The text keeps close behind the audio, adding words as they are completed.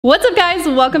What's up guys,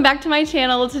 welcome back to my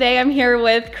channel. Today I'm here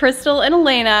with Crystal and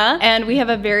Elaina and we have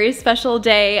a very special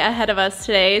day ahead of us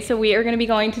today. So we are going to be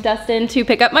going to Destin to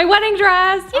pick up my wedding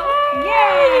dress. Yay!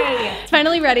 Yay! It's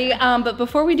finally ready, but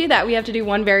before we do that we have to do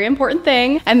one very important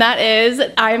thing, and that is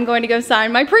I am going to go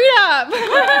sign my prenup.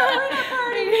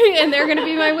 And they're gonna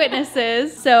be my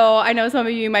witnesses. So I know some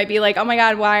of you might be like, oh my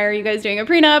god, why are you guys doing a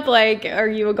prenup? Like, are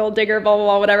you a gold digger, blah, blah,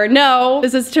 blah, whatever. No,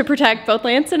 this is to protect both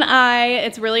Lance and I.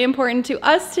 It's really important to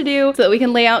us to do so that we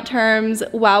can lay out terms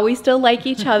while we still like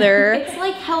each other. It's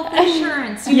like health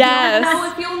insurance. You don't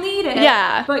know if you'll need it.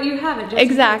 Yeah. But you have it just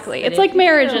exactly. It's like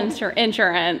marriage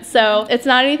insurance. So it's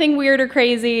not anything weird or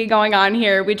crazy going on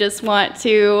here. We just want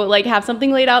to like have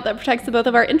something laid out that protects the both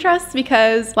of our interests,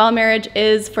 because while marriage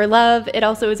is for love, it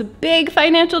also is a big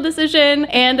financial decision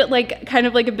and like kind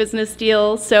of like a business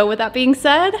deal. So with that being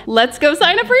said, let's go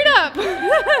sign a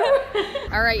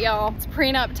prenup. All right, y'all, it's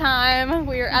prenup time.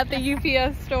 We are at the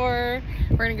UPS store.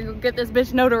 We're gonna go get this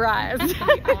bitch notarized. It's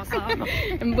gonna be awesome.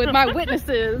 And with my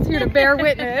witnesses here to bear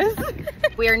witness.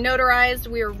 We are notarized,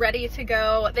 we are ready to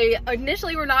go. They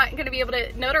initially were not gonna be able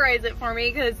to notarize it for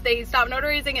me because they stopped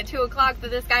notarizing at 2 o'clock, but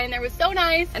this guy in there was so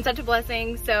nice and such a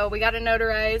blessing. So we got it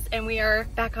notarized and we are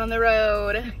back on the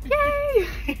road.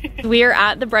 Yay! We are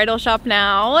at the bridal shop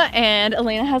now and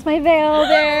Elaina has my veil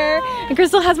there and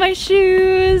Crystal has my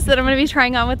shoes that I'm gonna be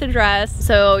trying on with the dress.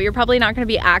 So you're probably not gonna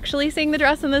be actually seeing the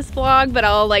dress in this vlog, but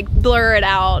I'll like blur it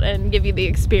out and give you the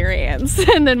experience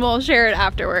and then we'll share it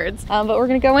afterwards. But we're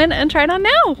gonna go in and try it on now.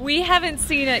 We haven't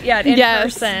seen it yet in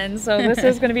person, so this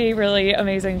is gonna be really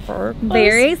amazing for us.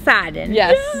 Very exciting.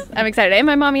 Yes, yeah. I'm excited. And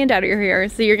my mommy and daddy are here,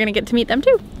 so you're gonna get to meet them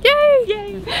too. Yay!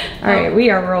 Yay! All right, we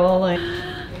are rolling.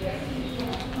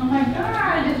 Oh my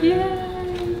god! Yay!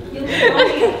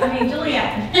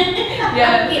 Juliet.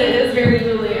 Yes, it is very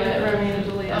Juliet. Romeo and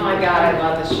Juliet. Oh my god, I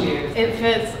love the shoes. It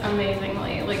fits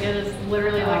amazingly. Like, it is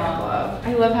literally like a glove.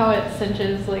 I love how it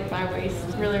cinches like my waist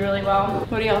really, really well.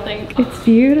 What do y'all think? It's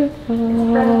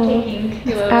beautiful. Breathtaking.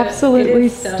 It's absolutely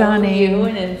so stunning.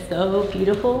 and it's so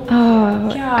beautiful. Oh,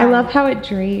 God. I love how it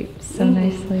drapes so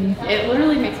nicely. It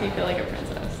literally makes me feel like a princess.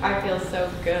 I feel so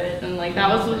good, and like that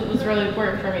was what was really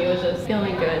important for me, was just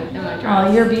feeling good in my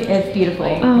dress. Oh, it's beautiful. Oh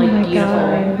like, my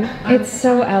beautiful. god, it's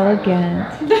so elegant.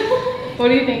 What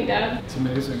do you think, Dad? It's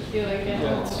amazing. You like it?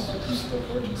 Yeah, it's so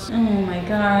gorgeous. Oh my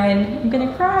god, I'm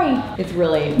gonna cry. It's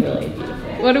really, really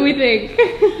beautiful. What do we think?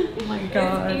 Oh my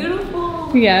god. It's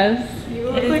beautiful. Yes.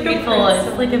 It is beautiful.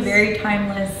 It's like a very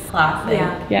timeless classic.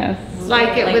 Yeah. Yes.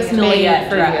 Like it was Juliet made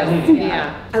for dress. you.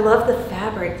 Yeah. I love the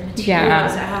fabric, the materials.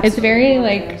 Yeah. It's very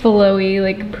like flowy,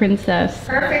 like princess.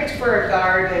 Perfect for a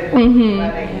garden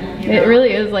wedding. It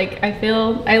really is. Like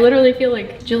I literally feel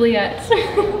like Juliet.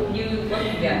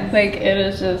 Like it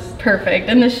is just perfect.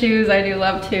 And the shoes I do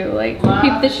love too. Like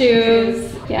keep the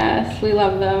shoes. Yes, we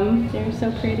love them. They're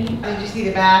so pretty. Did you see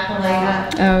the back, Elaina?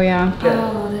 Oh yeah.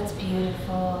 Oh, that's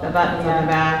beautiful. The buttons on the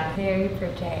back. Very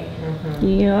pretty.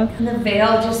 Yeah. And the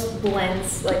veil just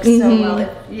blends like so well.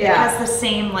 It has the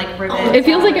same like ribbon. It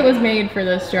feels like it was made for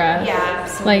this dress. Yeah,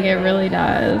 absolutely. Like it really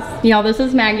does. Y'all, this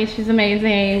is Maggie. She's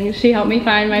amazing. She helped me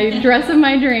find my dress of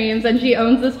my dreams, and she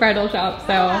owns this bridal shop.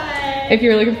 So if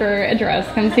you're looking for a dress,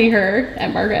 come see her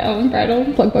at Margaret Ellen Bridal.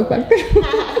 Plug, plug, plug.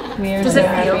 Does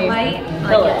it feel light?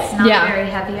 Like it's not very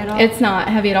heavy at all? It's not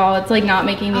heavy at all. It's like not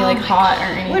making me like hot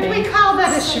or anything. Would we call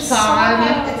that a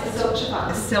chiffon? It's a silk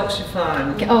chiffon. A silk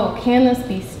chiffon. Oh, can this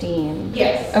be steamed?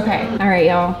 Yes. Okay. All right,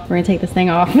 y'all. We're gonna take this thing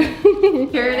off.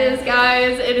 Here it is,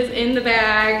 guys. It is in the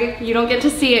bag. You don't get to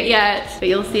see it yet, but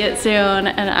you'll see it soon,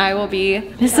 and I will be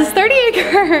Mrs.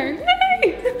 30acre.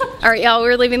 All right, y'all,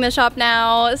 we're leaving the shop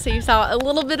now. So you saw a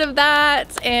little bit of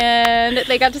that, and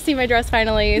they got to see my dress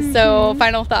finally. So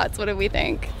final thoughts, what do we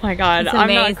think? Oh my god, It's I'm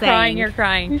not amazing. crying, you're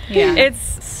crying. Yeah.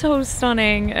 It's so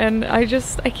stunning, and I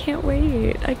can't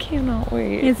wait. I cannot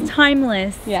wait. It's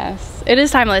timeless. Yes, it is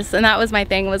timeless, and that was my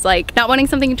thing, was like not wanting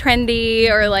something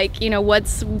trendy or like, you know,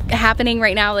 what's happening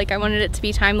right now. Like I wanted it to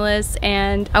be timeless,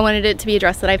 and I wanted it to be a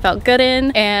dress that I felt good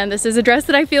in, and this is a dress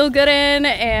that I feel good in,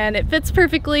 and it fits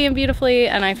perfectly and beautifully,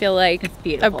 and I feel like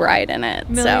a bride in it.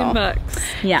 $1,000,000 bucks.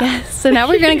 Yeah. Yes, so now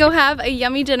we're gonna go have a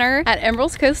yummy dinner at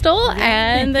Emerald's Coastal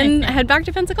and then head back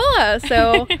to Pensacola.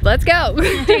 So let's go.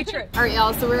 Day trip. All right,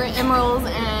 y'all, so we're at Emerald's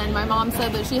and my mom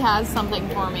said that she has something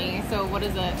for me. So what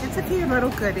is it? It's a few little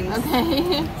goodies.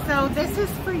 Okay. So this is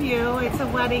for you. It's a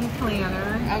wedding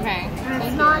planner. Okay. And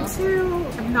it's not too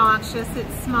obnoxious.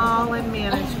 It's small and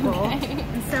manageable. Okay.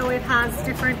 And so it has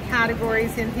different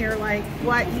categories in here, like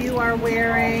what you are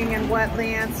wearing and what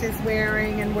Lance is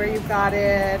wearing and where you got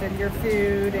it, and your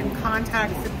food, and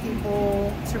contacts of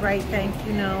people to write thank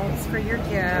you notes for your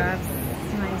gifts.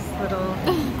 Nice little.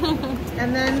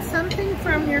 And then something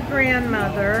from your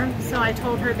grandmother. So I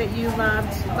told her that you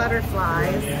loved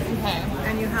butterflies. Okay.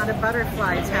 And you had a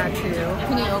butterfly tattoo.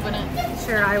 Can you open it?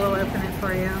 Sure, I will open it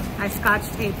for you. I scotch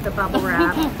taped the bubble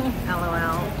wrap.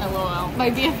 LOL. LOL. My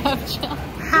BFF Jill.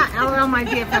 Ha, LOL, my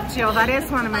BFF Jill. That is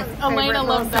one of my favorite Elaina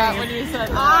loved that when you said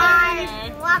that.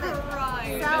 I love it.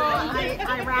 So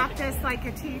I wrapped this like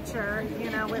a teacher, you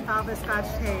know, with all the scotch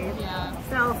tape. Yeah.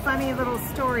 So funny little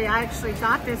story. I actually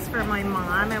got this for my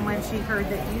mom, and when she heard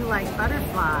that you like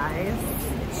butterflies,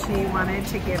 she wanted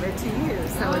to give it to you.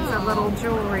 So it's a little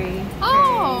jewelry case.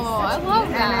 Oh, I love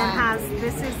that. And it has,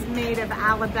 this is made of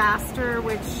alabaster,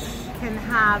 which can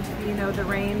have, you know, the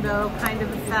rainbow kind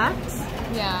of effect.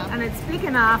 Yeah. And it's big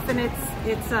enough, and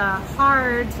it's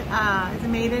hard, it's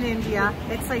made in India.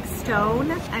 It's like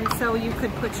stone, and so you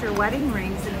could put your wedding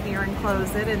rings in here and close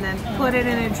it, and then put it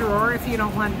in a drawer if you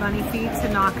don't want bunny feet to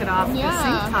knock it off the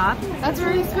sink top. That's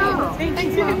very sweet.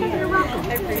 Thank you. You're welcome.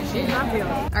 I appreciate it. Love you.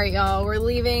 All right, y'all, we're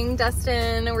leaving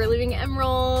Destin. We're leaving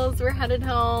Emerald's. We're headed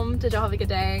home. Did y'all have a good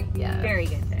day? Yeah. Very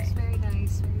good day. Very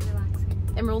nice, very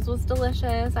relaxing. Emerald's was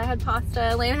delicious. I had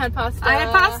pasta. Elaina had pasta. I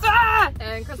had pasta!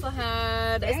 And Crystal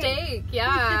had a steak.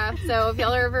 Yeah. So if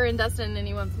y'all are ever in Destin and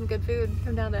you want some good food,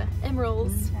 come down to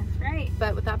Emerald's. That's right.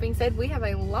 But with that being said, we have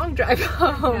a long drive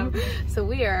home. So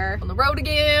we are on the road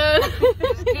again.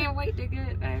 Can't wait to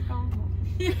get back home.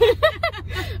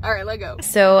 All right, let go.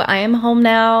 So I am home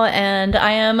now, and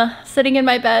I am sitting in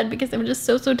my bed because I'm just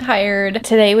so tired.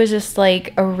 Today was just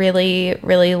like a really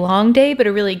long day, but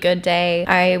a really good day.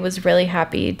 I was really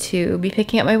happy to be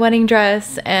picking up my wedding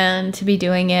dress and to be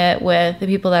doing it with the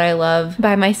people that I love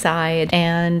by my side.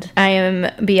 And I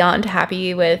am beyond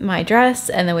happy with my dress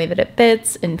and the way that it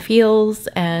fits and feels.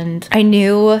 And I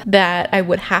knew that I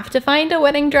would have to find a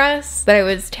wedding dress, but I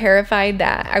was terrified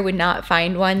that I would not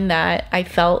find one that I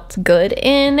felt good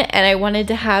in, and I wanted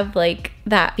to have like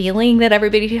that feeling that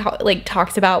everybody like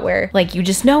talks about, where like you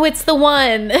just know it's the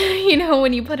one, you know,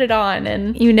 when you put it on,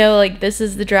 and you know like this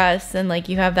is the dress, and like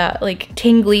you have that like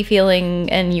tingly feeling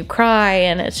and you cry,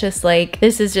 and it's just like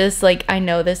this is just like I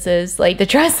know this is like the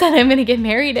dress that I'm gonna get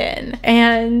married in.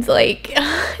 And like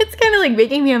it's kind of like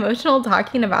making me emotional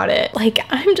talking about it. Like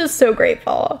I'm just so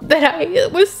grateful that I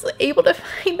was able to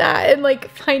find that and like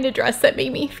find a dress that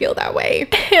made me feel that way.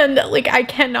 And like I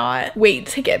cannot wait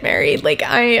to get married. Like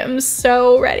I am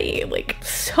so ready, like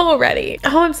so ready.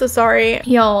 Oh, I'm so sorry,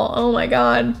 y'all. Oh my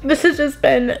god, this has just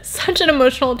been such an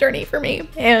emotional journey for me,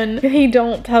 and I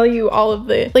don't tell you all of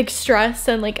the like stress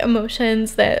and like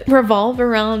emotions that revolve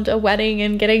around a wedding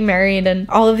and getting married and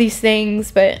all of these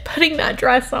things, but putting that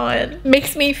dress on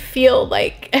makes me feel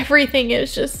like everything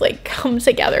is just like come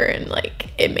together, and like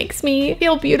it makes me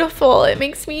feel beautiful. It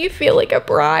makes me feel like a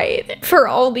bride for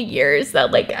all the years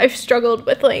that like I've struggled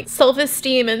with like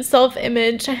self-esteem and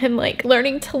self-image, and like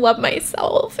learning to love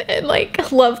myself and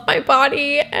like love my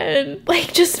body and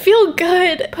like just feel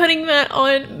good. Putting that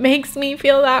on makes me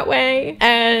feel that way,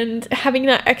 and having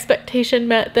that expectation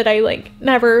met that I like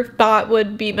never thought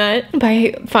would be met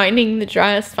by finding the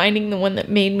dress, finding the one that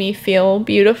made me feel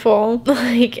beautiful.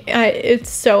 Like it's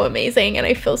so amazing, and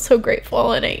I feel so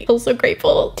grateful, and I feel so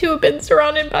grateful to have been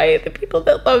surrounded by the people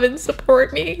that love and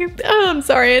support me. Oh, I'm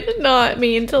sorry, I did not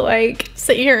mean to like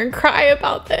sit here and cry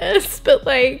about this, but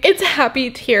like it's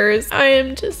happy tears. I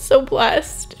am just so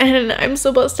blessed, and I'm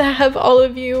so blessed to have all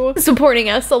of you supporting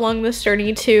us along this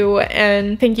journey too.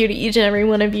 And thank you to each and every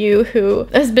one of you who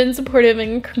has been supportive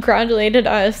and congratulated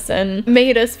us and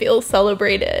made us feel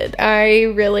celebrated. I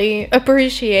really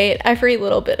appreciate every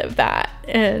little bit of that,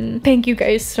 and thank you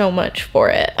guys so much for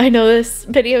it. I know this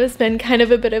video has been kind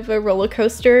of a bit of a roller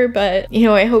coaster, but you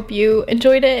know, I hope you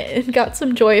enjoyed it and got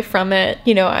some joy from it.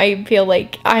 You know, I feel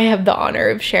like I have the honor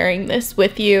of sharing this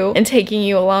with you and taking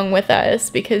you along with us,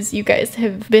 because you guys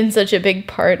have been such a big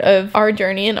part of our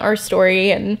journey and our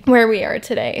story and where we are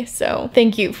today. So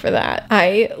thank you for that.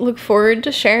 I look forward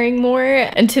to sharing more,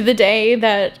 and to the day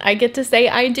that I get to say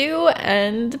I do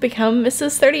and become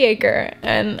Mrs. 30acre,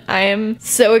 and I am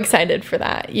so excited for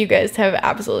that. You guys have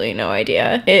absolutely no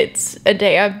idea. It's a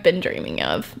day I've been dreaming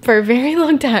of for a very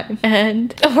long time,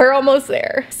 and we're almost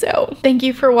there. So thank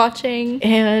you for watching,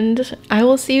 and I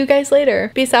will see you guys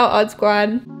later. Peace out, Odd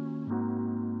Squad.